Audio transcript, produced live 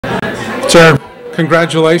Sir,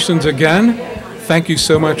 congratulations again. Thank you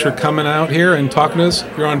so much for coming out here and talking to us.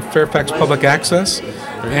 You're on Fairfax Public Access.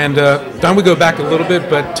 And Don, we go back a little bit,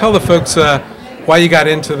 but tell the folks why you got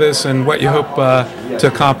into this and what you hope to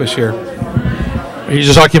accomplish here. Are you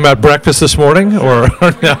just talking about breakfast this morning, or no?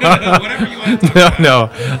 Whatever you want to talk No.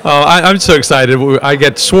 I'm so excited. I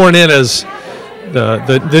get sworn in as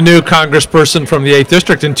the new congressperson from the 8th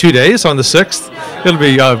District in 2 days on the 6th. It'll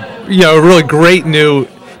be a really great new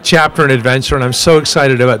chapter and adventure, and I'm so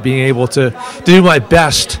excited about being able to do my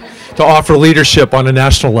best to offer leadership on a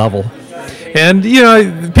national level. And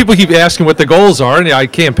people keep asking what the goals are, and I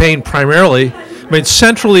campaign primarily,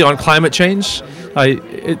 centrally on climate change.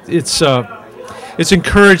 It's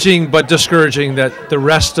encouraging but discouraging that the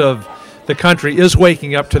rest of the country is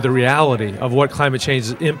waking up to the reality of what climate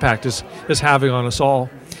change's impact is having on us all.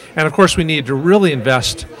 And of course, we need to really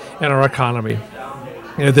invest in our economy.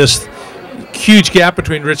 This huge gap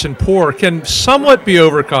between rich and poor can somewhat be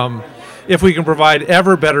overcome if we can provide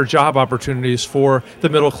ever better job opportunities for the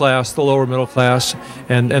middle class, the lower middle class,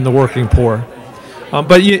 and the working poor.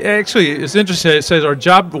 But actually, it's interesting. It says our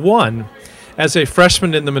job one, as a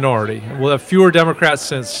freshman in the minority, we'll have fewer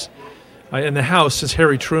Democrats in the House since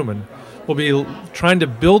Harry Truman. We'll be trying to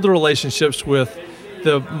build the relationships with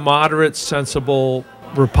the moderate, sensible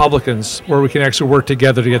Republicans where we can actually work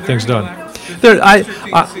together to get things done.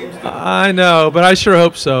 I know, but I sure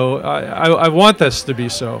hope so. I want this to be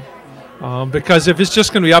so, because if it's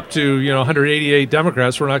just going to be up to 188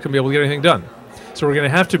 Democrats, we're not going to be able to get anything done. So we're going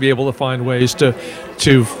to have to be able to find ways to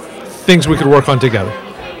things we could work on together.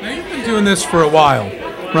 Now, you've been doing this for a while,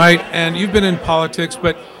 right? And you've been in politics,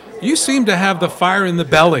 but you seem to have the fire in the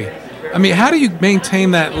belly. I mean, how do you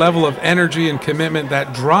maintain that level of energy and commitment,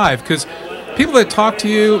 that drive? Because people that talk to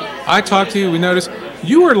you, I talk to you, we notice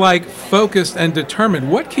you are like focused and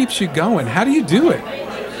determined. What keeps you going? How do you do it?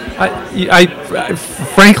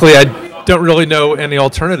 Frankly, I don't really know any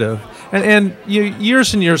alternative. And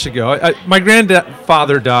years and years ago, my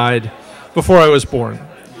grandfather died before I was born.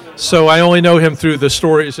 So I only know him through the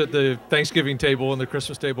stories at the Thanksgiving table and the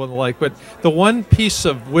Christmas table and the like. But the one piece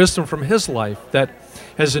of wisdom from his life that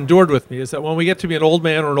has endured with me is that when we get to be an old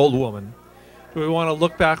man or an old woman, do we want to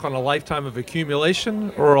look back on a lifetime of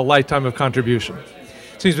accumulation or a lifetime of contribution?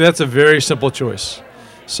 It seems to me that's a very simple choice.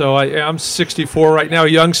 So I'm 64 right now,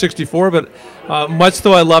 young 64, but much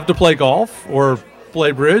though I love to play golf or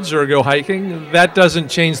play bridge or go hiking, that doesn't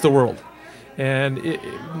change the world. And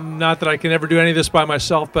not that I can ever do any of this by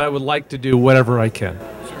myself, but I would like to do whatever I can.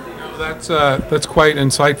 No, that's quite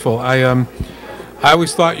insightful. I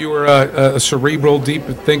always thought you were a cerebral, deep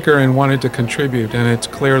thinker and wanted to contribute, and it's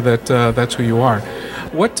clear that that's who you are.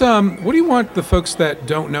 What do you want the folks that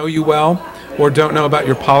don't know you well or don't know about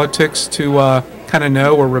your politics to kind of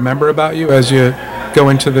know or remember about you as you go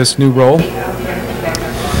into this new role?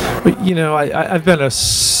 I've been a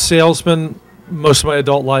salesman most of my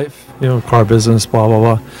adult life, car business, blah,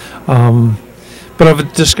 blah, blah. But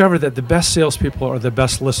I've discovered that the best salespeople are the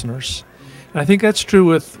best listeners. And I think that's true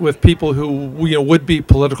with people who would be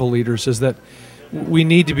political leaders, is that we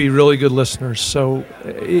need to be really good listeners. So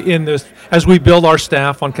as we build our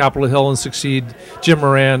staff on Capitol Hill and succeed Jim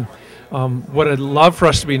Moran, what I'd love for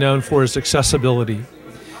us to be known for is accessibility.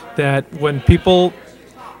 That when people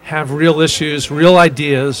have real issues, real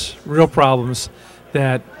ideas, real problems,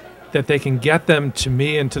 that they can get them to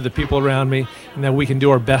me and to the people around me, and that we can do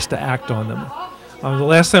our best to act on them. The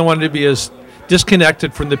last thing I wanted to be is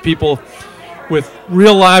disconnected from the people with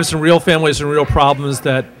real lives and real families and real problems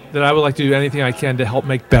that I would like to do anything I can to help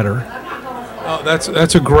make better. Oh,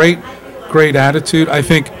 that's a great attitude. I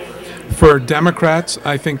think for Democrats,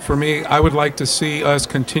 I think for me, I would like to see us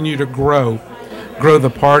continue to grow the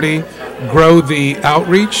party, grow the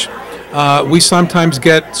outreach. We sometimes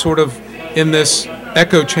get sort of in this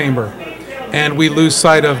echo chamber, and we lose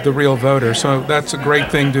sight of the real voter. So that's a great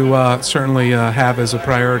thing to certainly have as a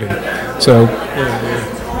priority. So,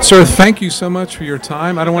 sir, thank you so much for your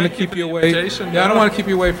time. I don't want to keep you away. Yeah, I don't want to keep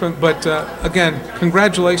you away from. But again,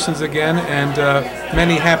 congratulations again, and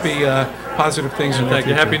many happy, positive things in the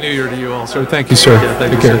future. Happy New Year to you all. Sir, thank you, sir. Yeah,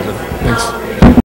 thank you, Take care. Cesar. Thanks.